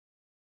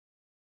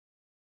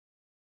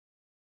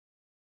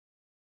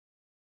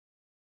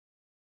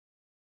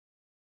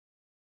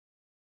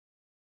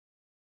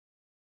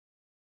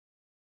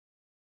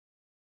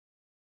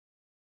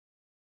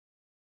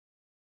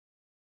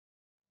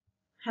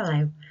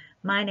Hello,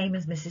 my name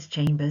is Mrs.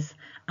 Chambers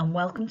and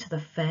welcome to the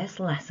first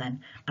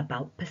lesson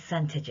about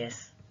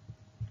percentages.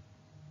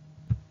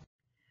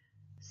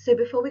 So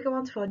before we go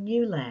on to our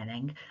new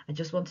learning, I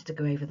just wanted to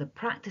go over the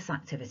practice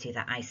activity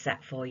that I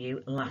set for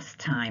you last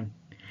time.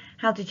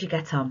 How did you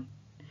get on?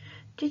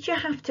 Did you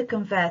have to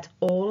convert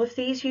all of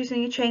these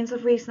using your chains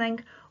of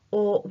reasoning,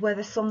 or were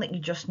there some that you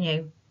just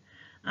knew?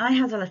 I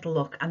had a little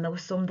look and there were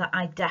some that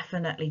I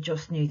definitely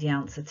just knew the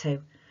answer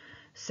to.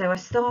 So I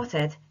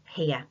started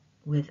here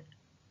with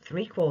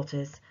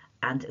 3/4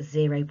 and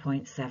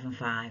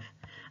 0.75,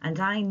 and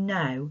I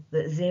know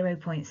that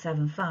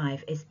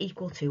 0.75 is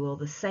equal to or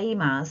the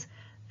same as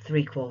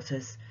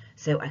 3/4,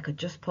 so I could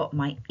just put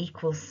my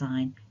equal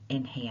sign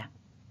in here.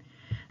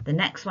 The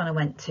next one I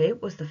went to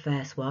was the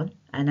first one,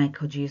 and I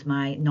could use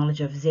my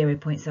knowledge of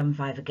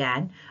 0.75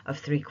 again of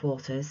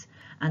 3/4,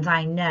 and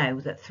I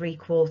know that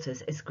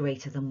 3/4 is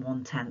greater than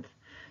 1/10,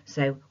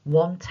 so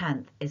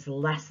 1/10 is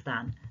less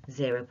than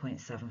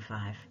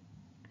 0.75.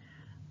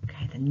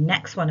 Okay, the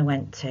next one I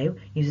went to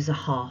uses a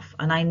half,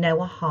 and I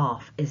know a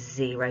half is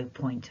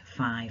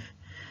 0.5.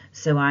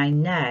 So I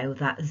know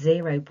that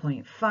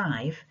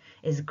 0.5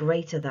 is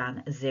greater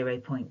than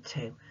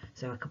 0.2.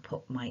 So I could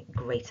put my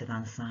greater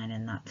than sign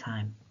in that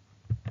time.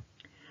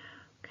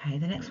 Okay,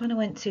 the next one I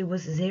went to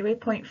was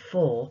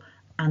 0.4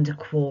 and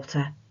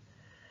 1/4.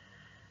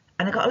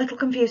 And I got a little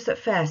confused at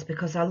first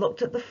because I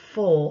looked at the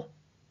 4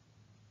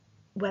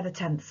 where the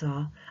tenths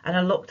are, and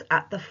I looked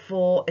at the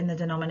 4 in the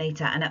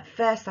denominator, and at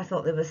first I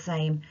thought they were the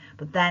same,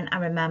 but then I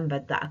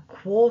remembered that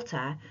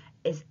 1/4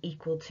 is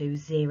equal to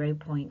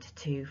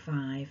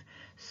 0.25,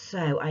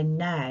 so I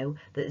know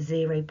that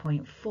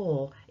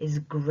 0.4 is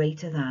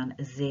greater than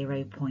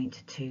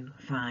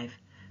 0.25,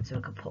 so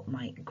I could put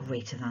my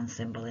greater than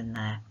symbol in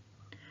there.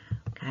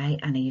 Okay,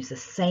 and I use the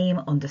same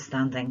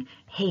understanding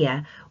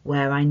here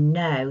where I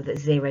know that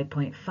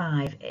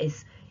 0.5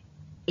 is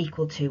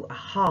equal to a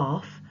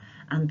half,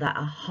 and that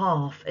a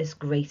half is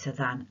greater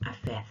than a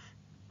fifth.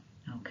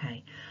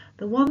 Okay,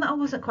 the one that I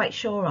wasn't quite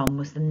sure on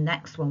was the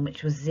next one,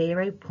 which was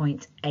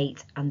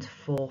 0.8 and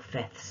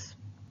 4/5.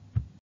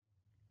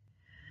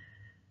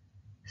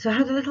 So I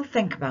had a little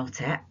think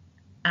about it,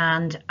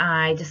 and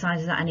I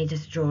decided that I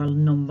needed to draw a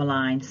number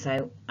line,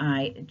 so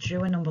I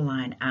drew a number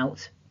line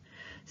out.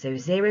 So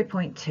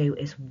 0.2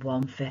 is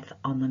 1/5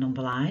 on the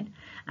number line,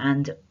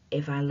 and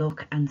if I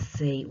look and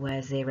see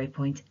where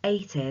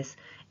 0.8 is,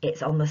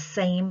 it's on the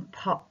same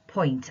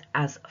point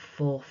as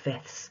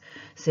 4/5.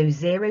 So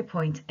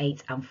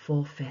 0.8 and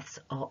 4/5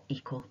 are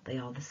equal, they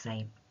are the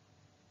same.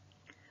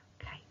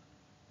 Okay.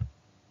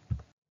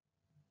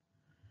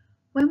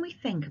 When we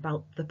think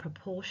about the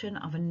proportion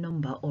of a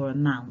number or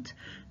amount,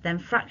 then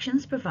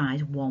fractions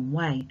provide one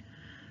way.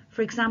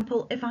 For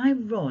example, if I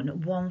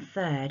run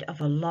 1/3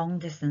 of a long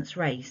distance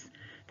race,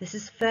 this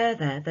is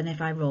further than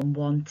if I run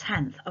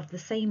 1/10 of the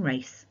same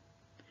race.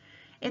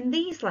 In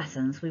these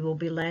lessons, we will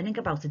be learning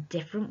about a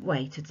different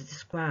way to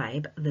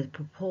describe the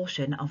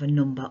proportion of a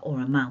number or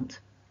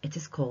amount. It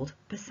is called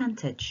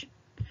percentage.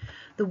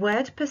 The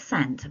word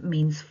percent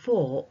means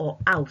for or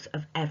out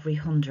of every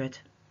 100.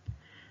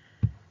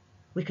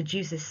 We could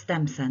use this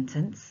stem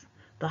sentence.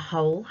 The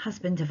whole has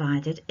been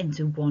divided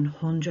into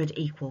 100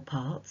 equal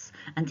parts,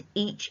 and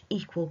each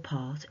equal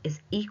part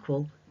is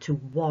equal to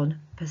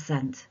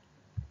 1%.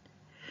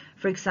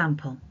 For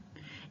example,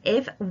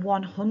 if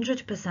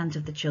 100%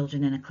 of the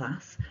children in a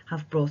class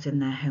have brought in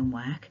their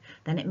homework,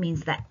 then it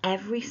means that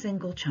every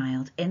single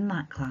child in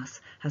that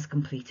class has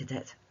completed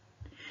it.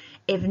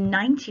 If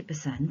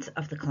 90%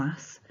 of the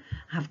class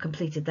have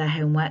completed their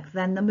homework,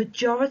 then the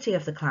majority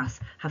of the class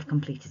have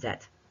completed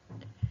it.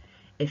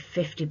 If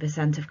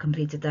 50% have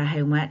completed their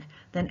homework,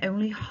 then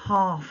only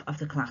half of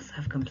the class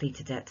have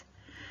completed it.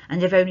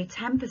 And if only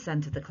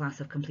 10% of the class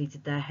have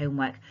completed their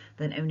homework,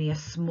 then only a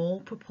small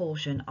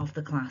proportion of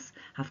the class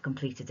have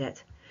completed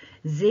it.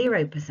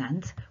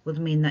 0% would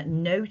mean that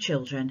no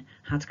children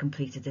had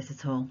completed it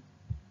at all.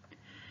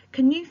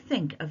 Can you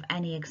think of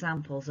any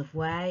examples of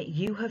where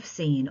you have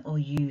seen or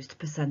used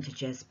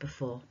percentages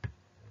before?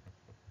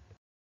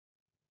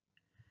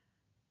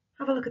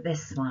 Have a look at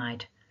this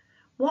slide.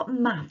 What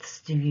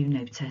maths do you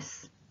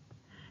notice?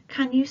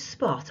 Can you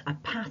spot a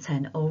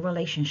pattern or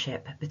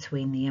relationship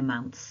between the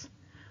amounts?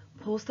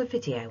 Pause the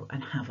video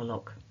and have a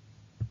look.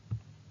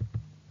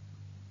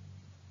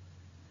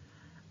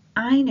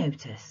 I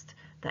noticed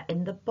that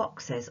in the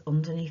boxes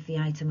underneath the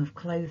item of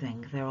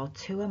clothing there are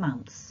 2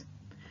 amounts.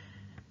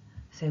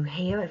 So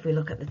here, if we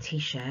look at the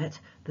t-shirt,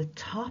 the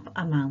top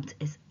amount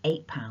is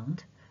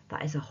 £8,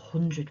 that is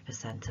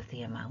 100% of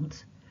the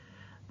amount.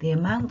 The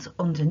amount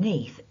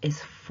underneath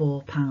is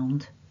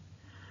 £4.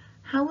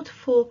 How would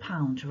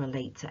 £4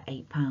 relate to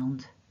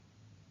 £8?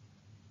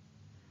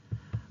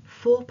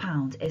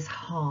 £4 is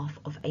half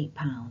of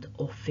 £8,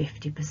 or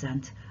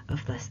 50%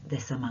 of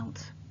this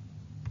amount.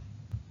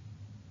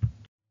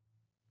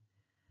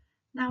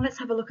 Now let's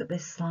have a look at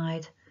this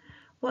slide.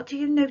 What do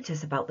you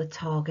notice about the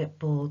target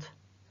board?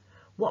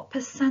 What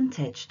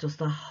percentage does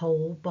the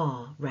whole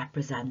bar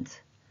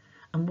represent?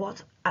 And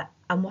what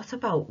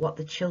about what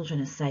the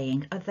children are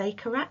saying? Are they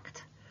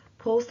correct?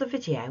 Pause the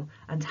video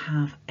and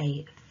have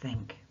a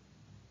think.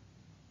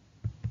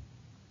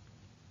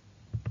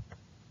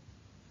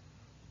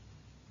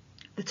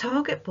 The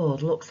target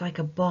board looks like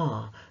a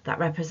bar that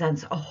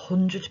represents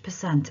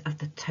 100% of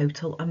the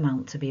total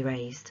amount to be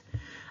raised,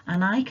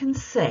 and I can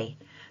see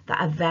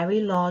that a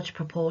very large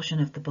proportion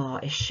of the bar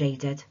is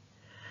shaded.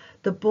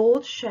 The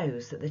board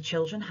shows that the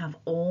children have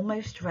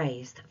almost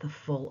raised the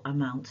full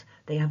amount.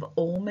 They have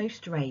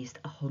almost raised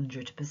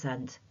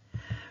 100%.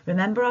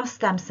 Remember our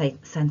STEM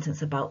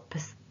sentence about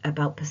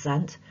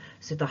percent?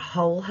 So the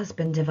whole has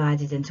been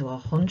divided into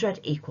 100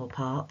 equal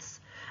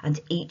parts, and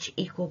each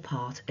equal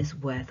part is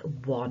worth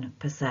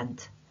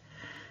 1%.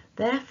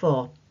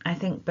 Therefore, I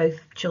think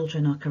both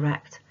children are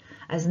correct,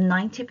 as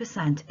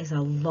 90% is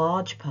a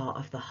large part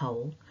of the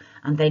whole,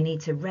 and they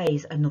need to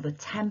raise another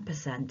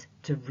 10%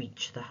 to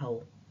reach the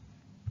whole.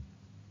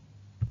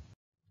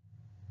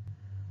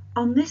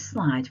 On this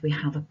slide, we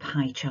have a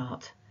pie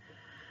chart.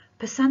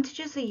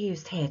 Percentages are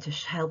used here to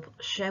help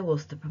show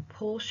us the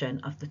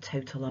proportion of the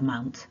total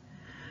amount.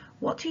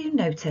 What do you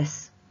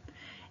notice?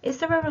 Is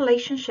there a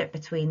relationship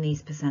between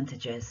these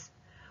percentages?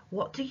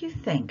 What do you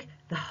think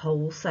the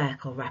whole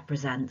circle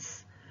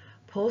represents?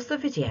 Pause the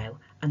video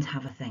and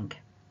have a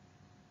think.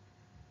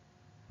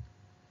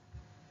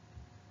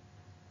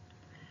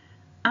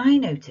 I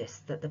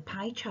noticed that the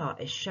pie chart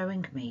is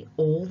showing me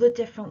all the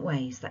different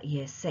ways that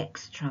Year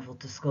 6 travelled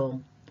to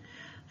school.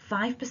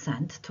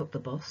 5% took the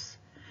bus,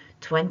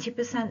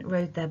 20%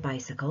 rode their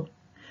bicycle,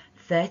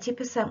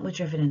 30% were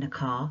driven in a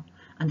car,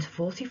 and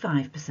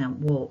 45%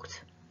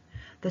 walked.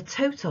 The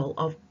total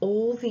of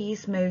all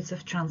these modes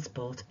of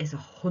transport is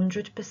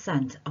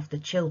 100% of the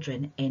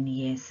children in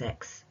Year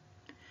 6.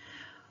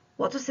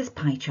 What does this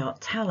pie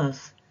chart tell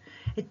us?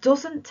 It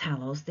doesn't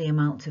tell us the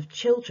amount of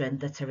children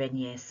that are in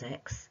Year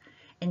 6.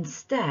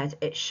 Instead,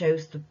 it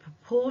shows the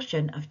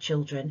proportion of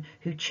children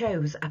who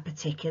chose a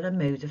particular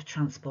mode of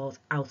transport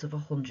out of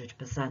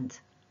 100%.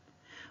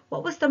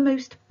 What was the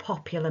most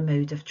popular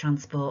mode of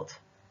transport?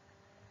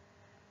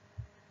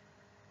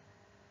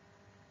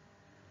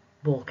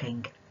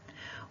 Walking.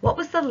 What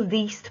was the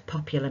least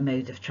popular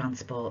mode of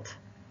transport?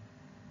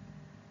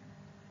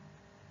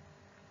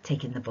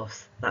 Taking the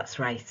bus, that's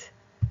right.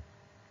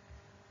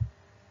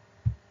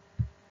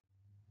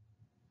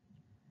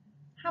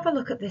 Have a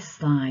look at this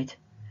slide.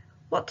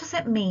 What does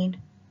it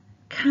mean?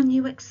 Can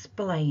you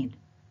explain?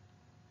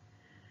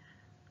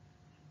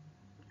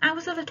 I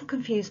was a little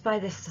confused by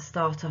this to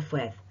start off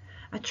with.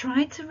 I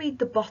tried to read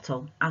the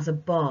bottle as a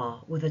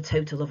bar with a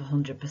total of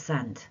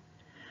 100%.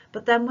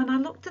 But then when I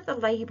looked at the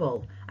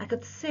label, I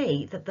could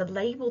see that the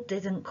label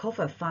didn't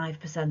cover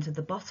 5% of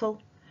the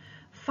bottle.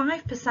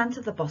 5%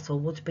 of the bottle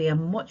would be a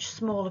much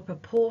smaller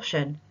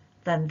proportion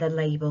than the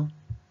label.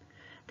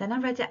 Then I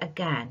read it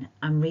again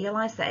and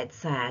realised that it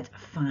said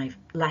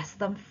less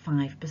than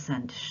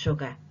 5%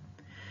 sugar.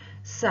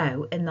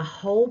 So in the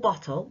whole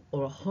bottle,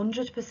 or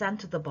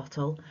 100% of the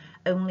bottle,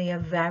 only a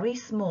very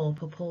small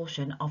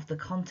proportion of the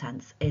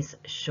contents is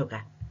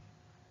sugar.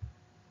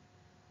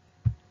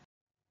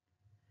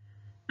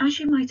 As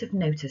you might have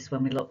noticed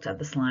when we looked at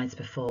the slides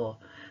before,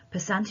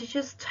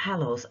 percentages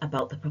tell us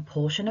about the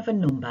proportion of a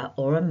number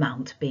or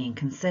amount being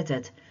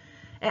considered.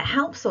 It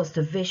helps us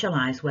to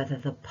visualise whether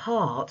the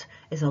part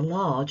is a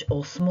large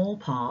or small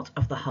part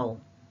of the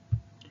whole.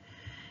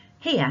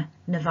 Here,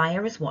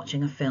 Nevaeh is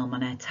watching a film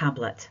on her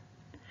tablet.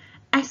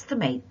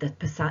 Estimate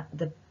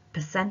the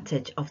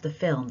percentage of the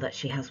film that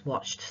she has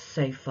watched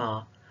so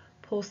far.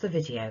 Pause the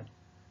video.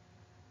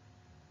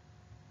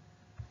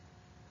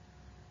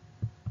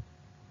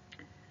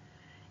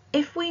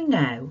 If we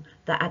know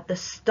that at the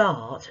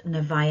start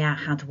Nevaeh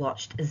had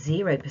watched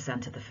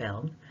 0% of the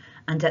film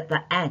and at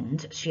the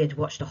end she had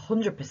watched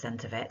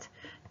 100% of it,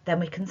 then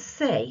we can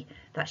see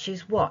that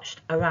she's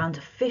watched around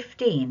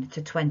 15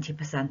 to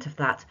 20% of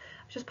that.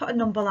 I've just put a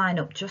number line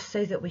up just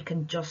so that we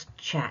can just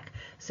check.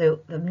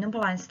 So the number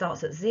line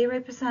starts at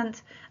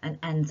 0% and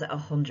ends at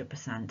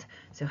 100%.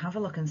 So have a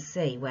look and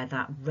see where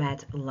that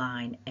red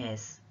line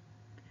is.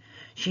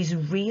 She's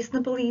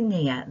reasonably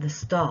near the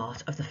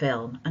start of the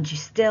film and she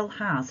still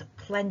has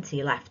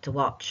plenty left to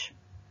watch.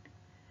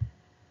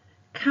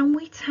 Can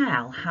we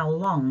tell how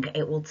long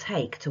it will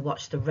take to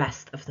watch the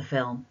rest of the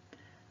film?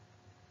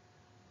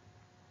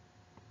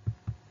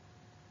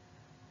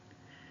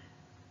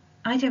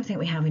 I don't think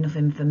we have enough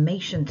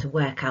information to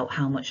work out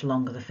how much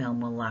longer the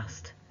film will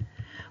last.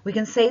 We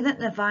can say that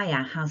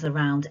Nevaeh has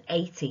around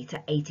 80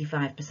 to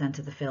 85%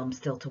 of the film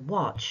still to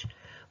watch,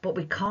 but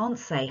we can't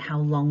say how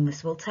long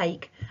this will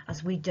take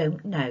as we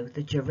don't know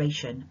the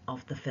duration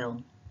of the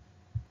film.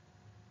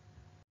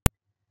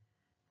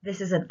 This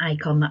is an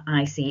icon that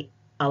I see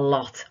a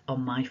lot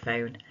on my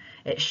phone.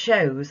 It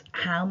shows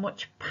how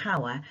much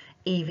power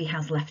Evie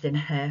has left in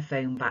her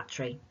phone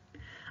battery.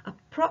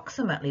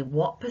 Approximately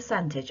what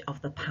percentage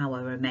of the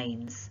power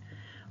remains?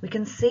 We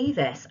can see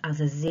this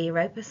as a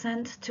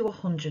 0% to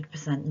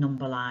 100%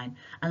 number line,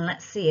 and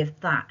let's see if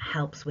that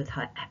helps with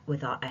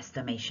our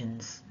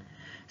estimations.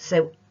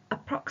 So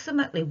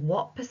approximately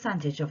what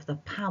percentage of the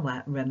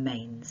power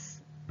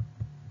remains?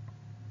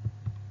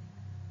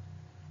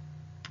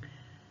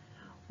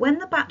 When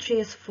the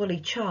battery is fully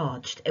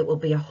charged, it will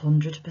be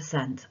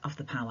 100% of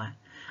the power,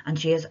 and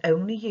she has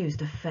only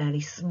used a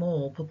fairly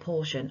small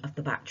proportion of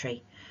the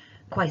battery.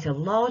 Quite a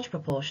large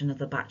proportion of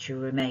the battery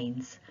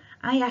remains.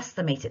 I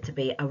estimate it to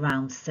be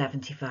around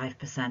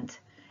 75%.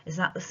 Is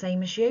that the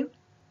same as you?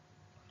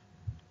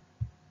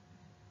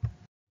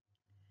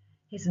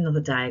 Here's another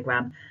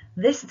diagram.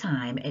 This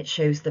time it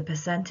shows the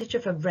percentage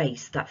of a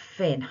race that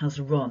Finn has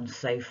run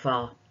so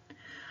far.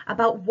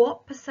 About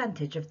what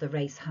percentage of the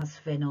race has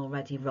Finn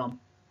already run?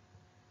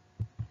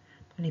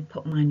 Let me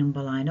put my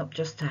number line up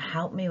just to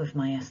help me with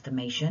my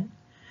estimation.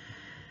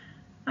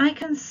 I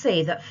can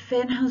see that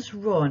Finn has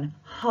run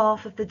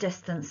half of the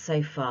distance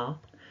so far,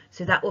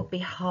 so that would be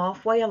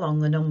halfway along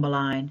the number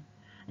line,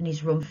 and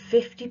he's run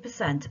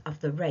 50% of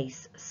the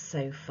race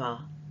so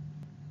far.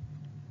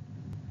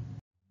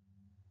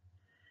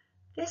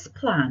 This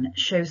plan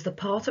shows the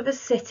part of a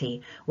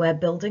city where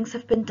buildings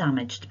have been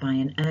damaged by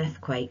an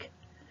earthquake.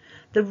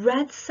 The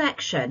red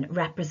section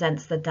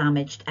represents the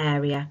damaged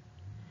area.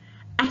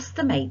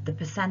 Estimate the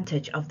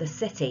percentage of the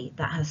city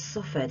that has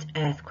suffered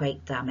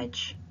earthquake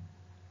damage.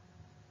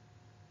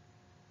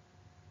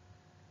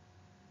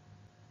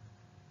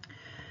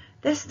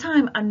 This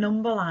time a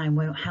number line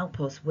won't help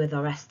us with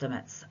our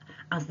estimates,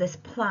 as this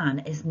plan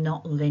is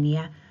not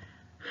linear.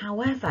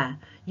 However,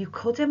 you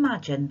could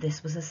imagine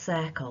this was a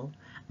circle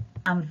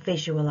and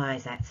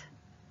visualize it.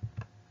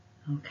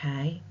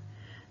 Okay,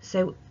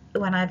 so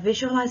when I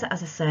visualize it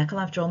as a circle,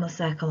 I've drawn the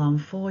circle on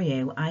for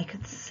you, I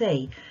can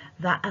see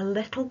that a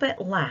little bit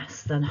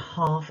less than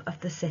half of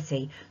the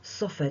city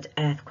suffered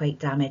earthquake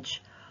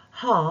damage.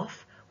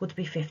 Half would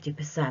be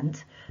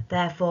 50%,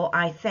 therefore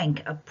I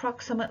think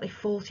approximately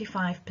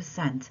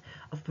 45%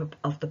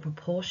 of the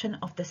proportion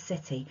of the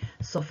city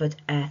suffered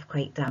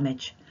earthquake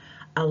damage.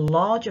 A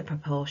larger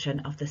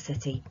proportion of the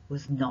city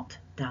was not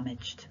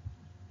damaged.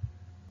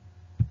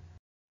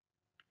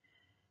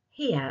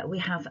 Here we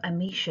have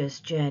Amisha's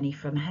journey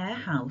from her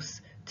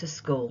house to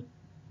school.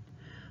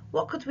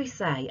 What could we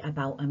say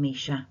about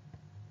Amisha?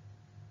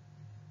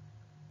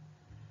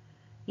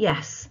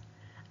 Yes,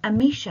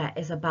 Amisha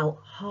is about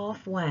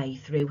halfway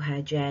through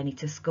her journey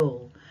to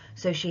school,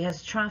 so she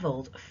has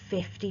travelled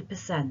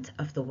 50%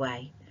 of the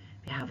way.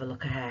 If you have a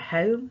look at her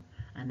home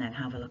and then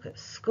have a look at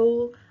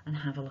school and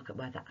have a look at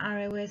where the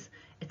arrow is,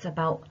 it's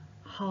about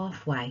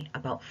halfway,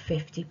 about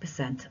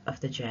 50% of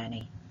the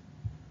journey.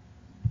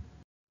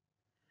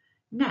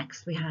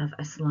 Next, we have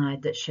a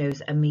slide that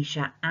shows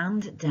Amisha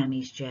and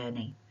Demi's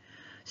journey.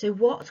 So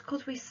what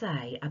could we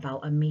say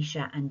about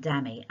Amisha and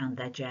Demi and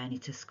their journey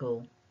to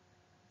school?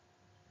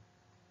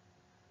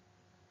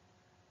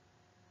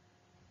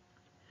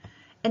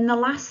 In the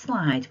last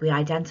slide, we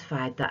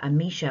identified that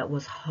Amisha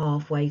was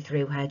halfway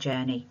through her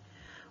journey.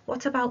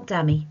 What about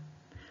Demi?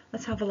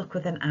 Let's have a look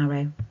with an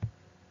arrow.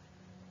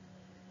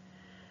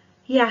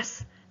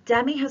 Yes,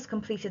 Demi has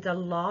completed a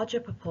larger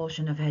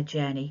proportion of her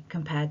journey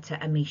compared to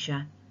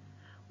Amisha.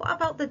 What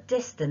about the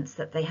distance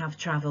that they have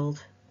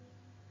travelled?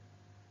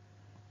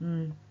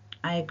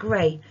 I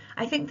agree.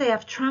 I think they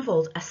have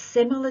travelled a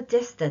similar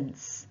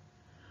distance,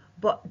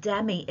 but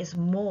Demi is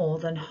more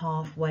than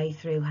halfway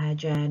through her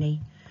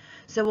journey.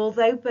 So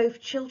although both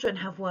children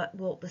have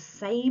walked the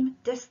same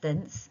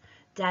distance,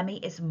 Demi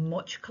is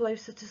much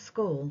closer to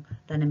school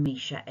than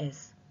Amisha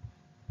is.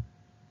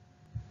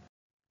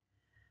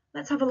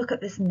 Let's have a look at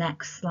this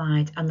next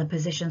slide and the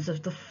positions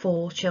of the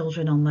 4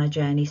 children on their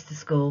journeys to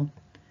school.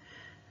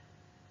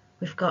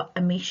 We've got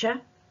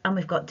Amisha and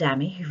we've got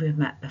Demi, who we've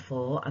met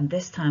before, and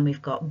this time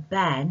we've got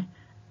Ben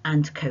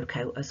and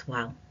Coco as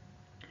well.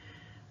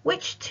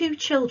 Which 2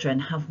 children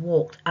have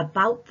walked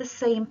about the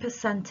same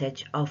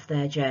percentage of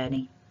their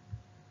journey?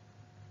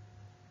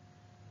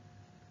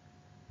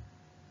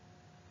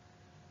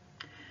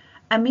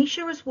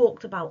 Amisha has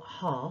walked about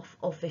half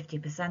or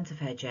 50% of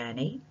her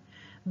journey.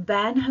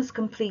 Ben has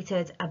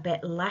completed a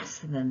bit less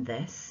than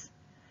this.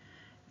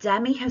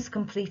 Demi has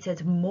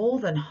completed more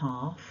than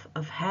half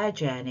of her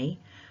journey,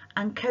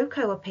 and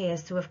Coco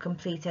appears to have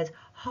completed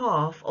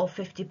half or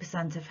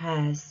 50% of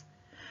hers.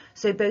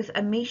 So both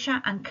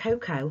Amisha and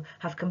Coco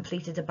have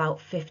completed about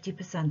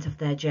 50% of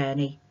their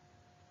journey.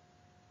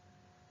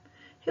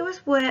 Who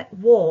has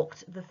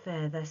walked the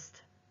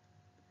furthest?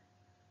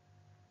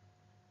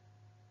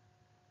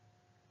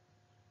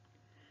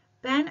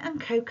 Ben and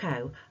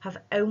Coco have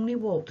only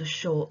walked a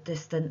short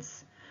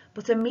distance,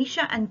 but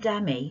Amisha and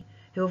Demi,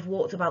 who have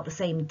walked about the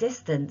same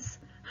distance,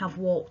 have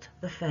walked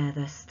the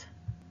furthest.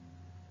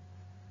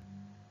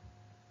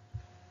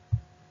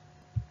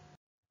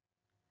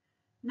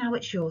 Now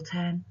it's your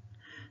turn.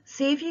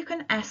 See if you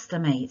can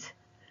estimate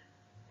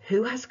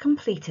who has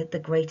completed the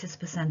greatest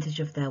percentage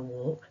of their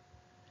walk,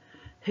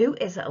 who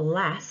is at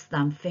less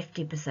than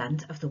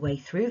 50% of the way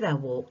through their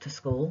walk to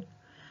school,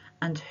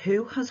 and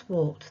who has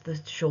walked the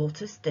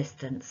shortest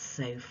distance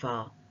so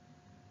far.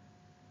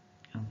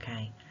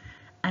 Okay,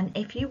 and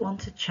if you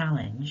want a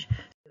challenge,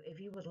 if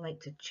you would like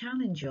to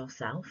challenge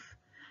yourself,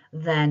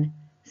 then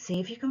see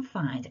if you can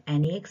find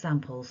any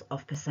examples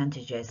of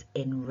percentages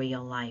in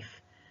real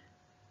life.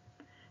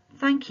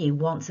 Thank you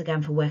once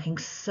again for working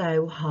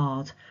so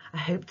hard. I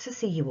hope to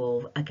see you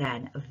all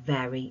again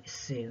very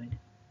soon.